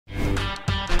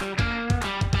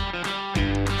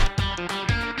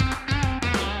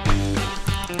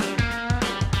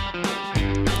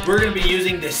we're gonna be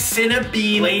using the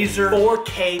CineBeam laser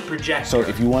 4K projector. So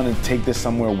if you want to take this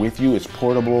somewhere with you, it's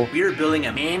portable. We are building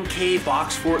a man cave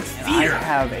box fort theater. I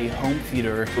have a home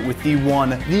theater with the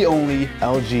one, the only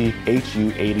LG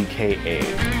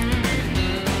HU80KA.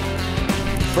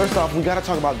 First off, we gotta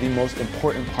talk about the most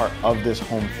important part of this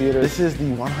home theater. This is the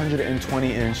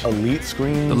 120-inch Elite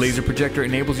screen. The laser projector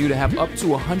enables you to have up to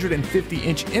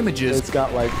 150-inch images. It's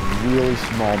got like really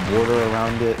small border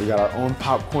around it. We got our own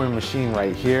popcorn machine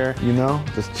right here, you know,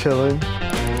 just chilling.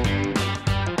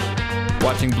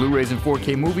 Watching Blu-rays and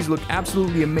 4K movies look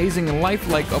absolutely amazing and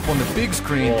lifelike up on the big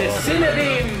screen. The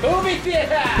CineBeam movie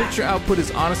theater! Picture output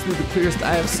is honestly the clearest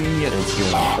I have seen yet. It's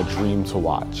a dream to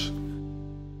watch.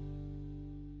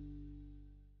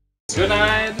 Good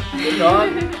night. Good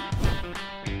dog.